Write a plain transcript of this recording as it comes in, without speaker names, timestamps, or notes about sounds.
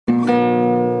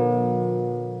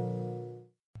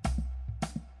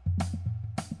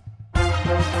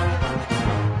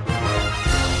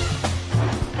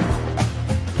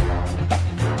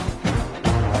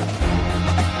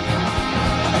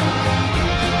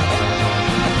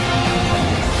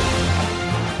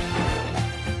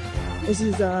This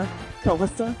is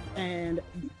Calista and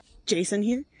Jason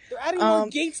here. They're adding more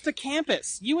gates to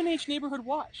campus. UNH Neighborhood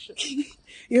Watch.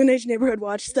 UNH Neighborhood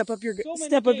Watch. Step up your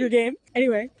game.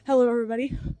 Anyway, hello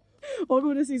everybody.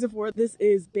 Welcome to season 4. This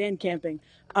is band camping.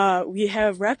 We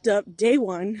have wrapped up day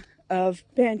 1 of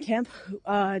band camp.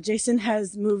 Jason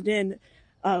has moved in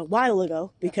a while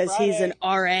ago because he's an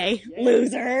RA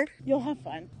loser. You'll have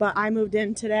fun. But I moved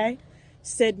in today.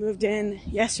 Sid moved in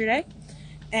yesterday.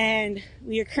 And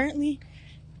we are currently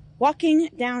walking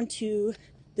down to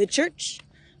the church,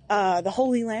 the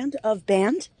Holy Land of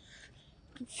Band,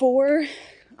 for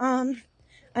an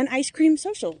ice cream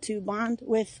social to bond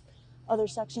with other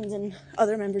sections and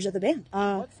other members of the band.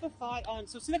 What's the thought on...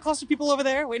 So see the cluster of people over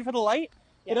there waiting for the light?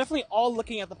 Yeah. They're definitely all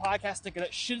looking at the podcast sticker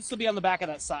that should still be on the back of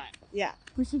that sign. Yeah.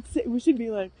 We should be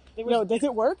like, no, does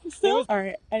it work still? All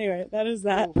right. Anyway, that is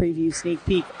that preview sneak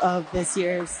peek of this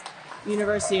year's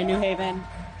University of New Haven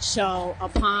show,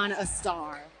 Upon a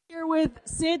Star. Here with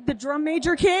Sid, the drum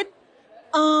major kid,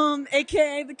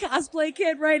 aka the cosplay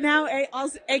kid right now,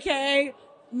 aka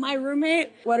my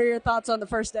roommate. What are your thoughts on the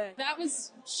first day? That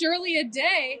was surely a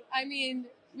day. I mean,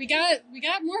 we got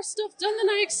more stuff done than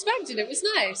I expected. It was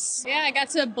nice. Yeah, I got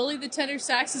to bully the tenor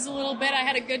saxes a little bit. I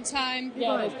had a good time.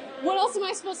 Yeah. What else am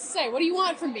I supposed to say? What do you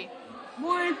want from me?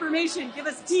 More information. Give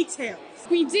us details.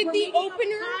 We did the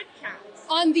opener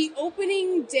on the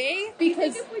opening day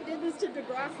because if we did this to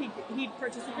DeGraff, he'd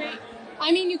participate.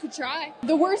 I mean, you could try.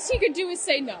 The worst he could do is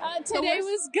say no. Today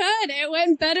was good. It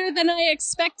went better than I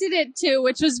expected it to,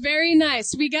 which was very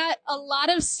nice. We got a lot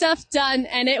of stuff done,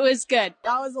 and it was good.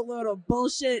 That was a little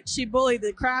bullshit. She bullied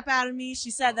the crap out of me.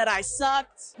 She said that I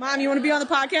sucked. Mom, you want to be on the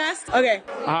podcast? Okay.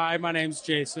 Hi, my name's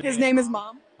Jason. His name is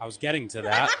Mom. I was getting to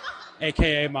that.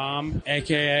 AKA Mom,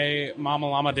 AKA Mama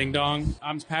Llama Ding Dong.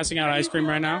 I'm passing out ice cream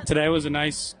right now. Today was a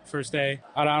nice first day.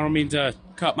 I don't mean to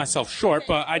cut myself short,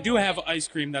 but I do have ice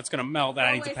cream that's going to melt that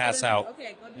I need to pass out.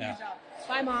 Okay, go do your job.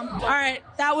 Bye, Mom. All right,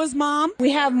 that was Mom.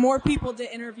 We have more people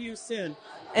to interview soon.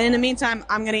 And in the meantime,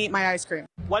 I'm going to eat my ice cream.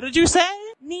 What did you say?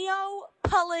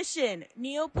 Neapolitan.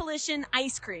 Neapolitan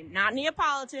ice cream. Not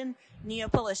Neapolitan,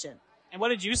 Neapolitan. And what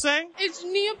did you say? It's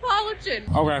Neapolitan.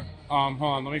 Okay, hold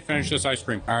on, let me finish this ice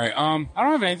cream. All right, I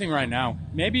don't have anything right now.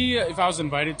 Maybe if I was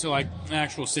invited to like an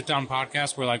actual sit-down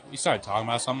podcast where like we started talking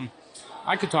about something,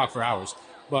 I could talk for hours.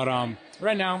 But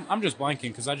right now, I'm just blanking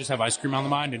because I just have ice cream on the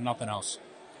mind and nothing else.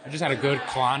 I just had a good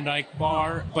Klondike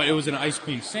bar, but it was an ice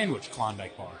cream sandwich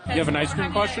Klondike bar. You have an ice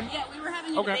cream question? Yeah, we were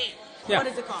having a debate. Yeah. What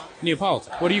is it called?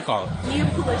 Neapolitan. What do you call it?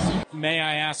 Neapolitan. May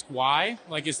I ask why?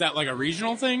 Like, is that like a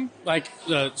regional thing? Like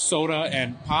the soda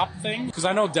and pop thing? Because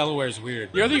I know Delaware's weird.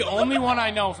 You're the only one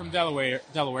I know from Delaware.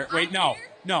 Wait, no.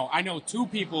 No, I know 2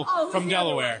 people from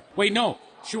Delaware. Wait, no.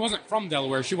 She wasn't from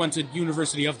Delaware. She went to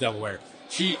University of Delaware.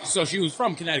 She was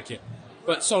from Connecticut.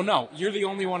 But so no, you're the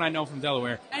only one I know from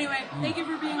Delaware. Anyway, thank you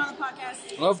for being on the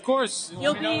podcast. Of course.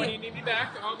 You'll Let me know when you need me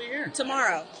back. I'll be here.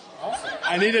 Tomorrow.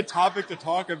 I need a topic to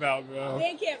talk about, bro.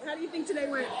 Band camp, how do you think today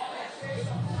went?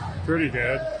 Pretty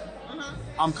good.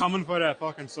 I'm coming for that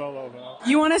fucking solo, bro.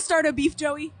 You want to start a beef,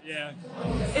 Joey? Yeah.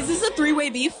 Is this a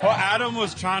 3-way beef? Well, Adam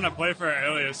was trying to play for it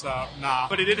earlier, so nah.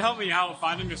 But he did help me out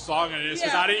finding the song it is,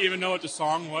 because I didn't even know what the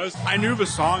song was. I knew the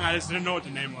song, I just didn't know what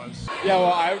the name was. Yeah,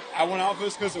 well, I went out for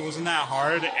this because it wasn't that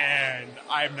hard, and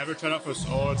I've never tried out for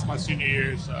solo. It's my senior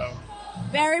year, so...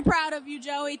 Very proud of you,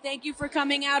 Joey. Thank you for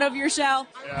coming out of your shell.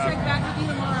 I'll check back with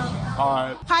you tomorrow. All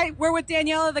right. Hi, we're with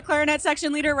Daniela, the clarinet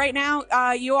section leader right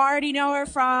now. You already know her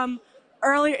from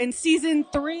earlier in season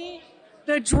 3,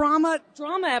 the drama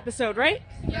episode, right?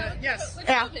 Yeah. Yes.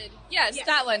 Yeah. Yes,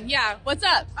 that one. Yeah. What's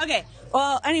up? Okay.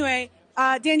 Well, anyway,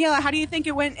 Daniela, how do you think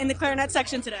it went in the clarinet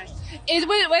section today? It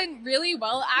went really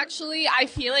well, actually. I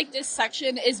feel like this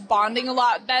section is bonding a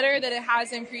lot better than it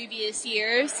has in previous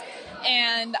years.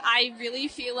 And I really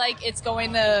feel like it's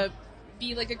going to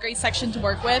be like a great section to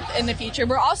work with in the future.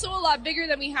 We're also a lot bigger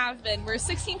than we have been. We're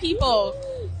 16 people.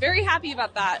 Very happy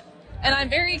about that. And I'm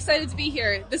very excited to be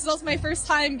here. This is also my first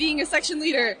time being a section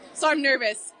leader, so I'm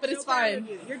nervous, but it's fine.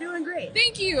 You're doing great.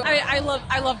 Thank you. I love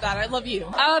that. I love you.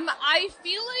 I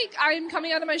feel like I'm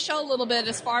coming out of my shell a little bit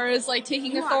as far as like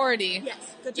taking authority.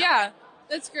 Yes. Good job. Yeah,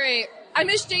 that's great. I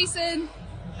miss Jason.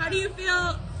 How do you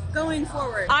feel going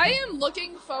forward? I am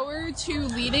looking forward to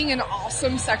leading an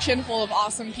awesome section full of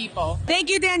awesome people. Thank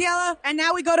you, Daniela. And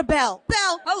now we go to Belle.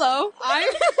 Belle. Hello.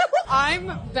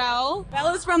 I'm Belle.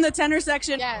 Belle is from the tenor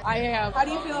section. Yeah, I am. How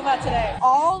do you feel about today?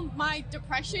 All my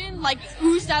depression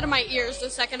oozed out of my ears the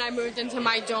second I moved into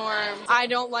my dorm. I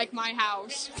don't like my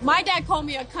house. My dad called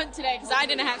me a cunt today because I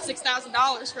didn't have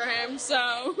 $6,000 for him,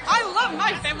 so I love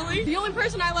my family. The only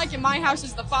person I like in my house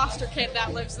is the foster kid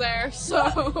that lives there,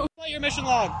 so. Your mission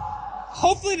log.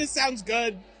 Hopefully this sounds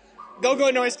good. Go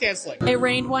noise canceling. It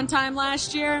rained one time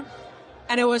last year,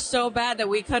 and it was so bad that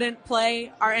we couldn't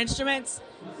play our instruments,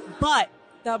 but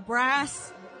the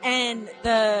brass and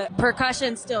the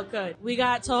percussion still could. We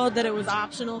got told that it was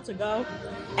optional to go,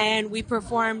 and we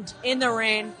performed in the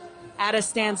rain at a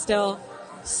standstill,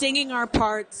 singing our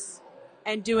parts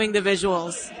and doing the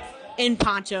visuals in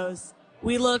ponchos.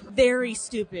 We looked very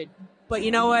stupid, but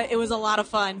you know what? It was a lot of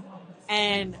fun,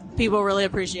 and people really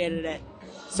appreciated it.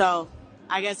 So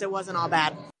I guess it wasn't all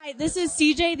bad. Hi, this is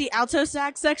CJ, the alto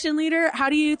sax section leader. How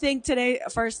do you think today,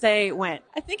 first day, went?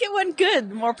 I think it went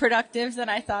good. More productive than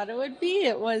I thought it would be.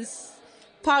 It was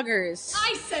poggers.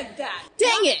 I said that.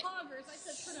 Dang it.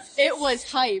 It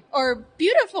was hype or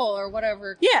beautiful or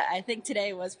whatever. Yeah, I think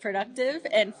today was productive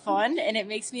and fun, and it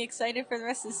makes me excited for the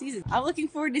rest of the season. I'm looking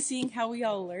forward to seeing how we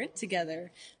all learn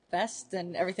together best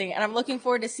and everything. And I'm looking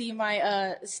forward to seeing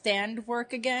my stand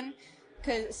work again,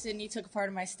 because Sydney took a part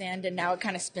of my stand, and now it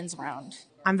kind of spins around.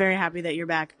 I'm very happy that you're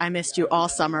back. I missed you all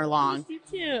summer long. You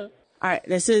too. All right,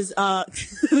 this is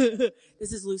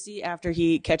this is Lucy after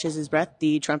he catches his breath,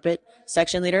 the trumpet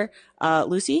section leader.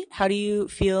 Lucy, how do you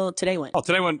feel today went? Oh,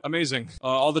 today went amazing.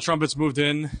 All the trumpets moved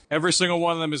in. Every single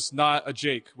one of them is not a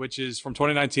Jake, which is from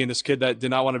 2019, this kid that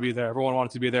did not want to be there. Everyone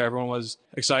wanted to be there. Everyone was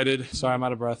excited. Sorry, I'm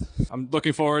out of breath. I'm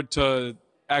looking forward to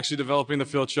actually developing the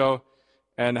field show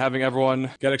and having everyone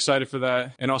get excited for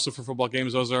that. And also for football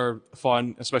games, those are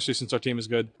fun, especially since our team is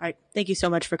good. All right. Thank you so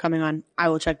much for coming on. I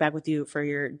will check back with you for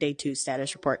your day 2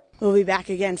 status report. We'll be back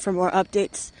again for more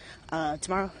updates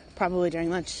tomorrow, probably during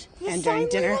lunch and during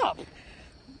dinner.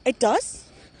 It does?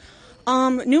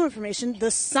 New information.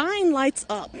 The sign lights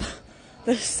up.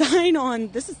 The sign on,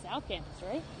 this is South Campus,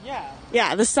 right? Yeah.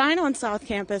 Yeah, the sign on South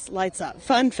Campus lights up.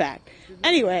 Fun fact.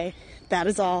 Anyway, that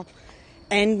is all.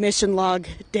 End mission log,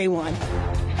 day 1.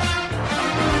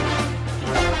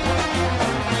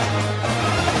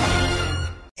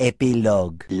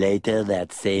 Epilogue. Later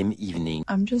that same evening.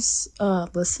 I'm just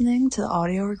listening to the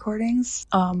audio recordings.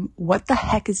 What the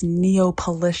heck is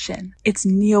Neapolitan? It's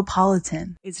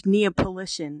Neapolitan. It's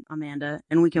Neapolitan, Amanda,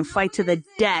 and we can fight to the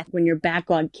death when you're back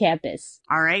on campus.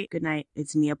 All right? Good night.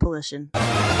 It's Neapolitan.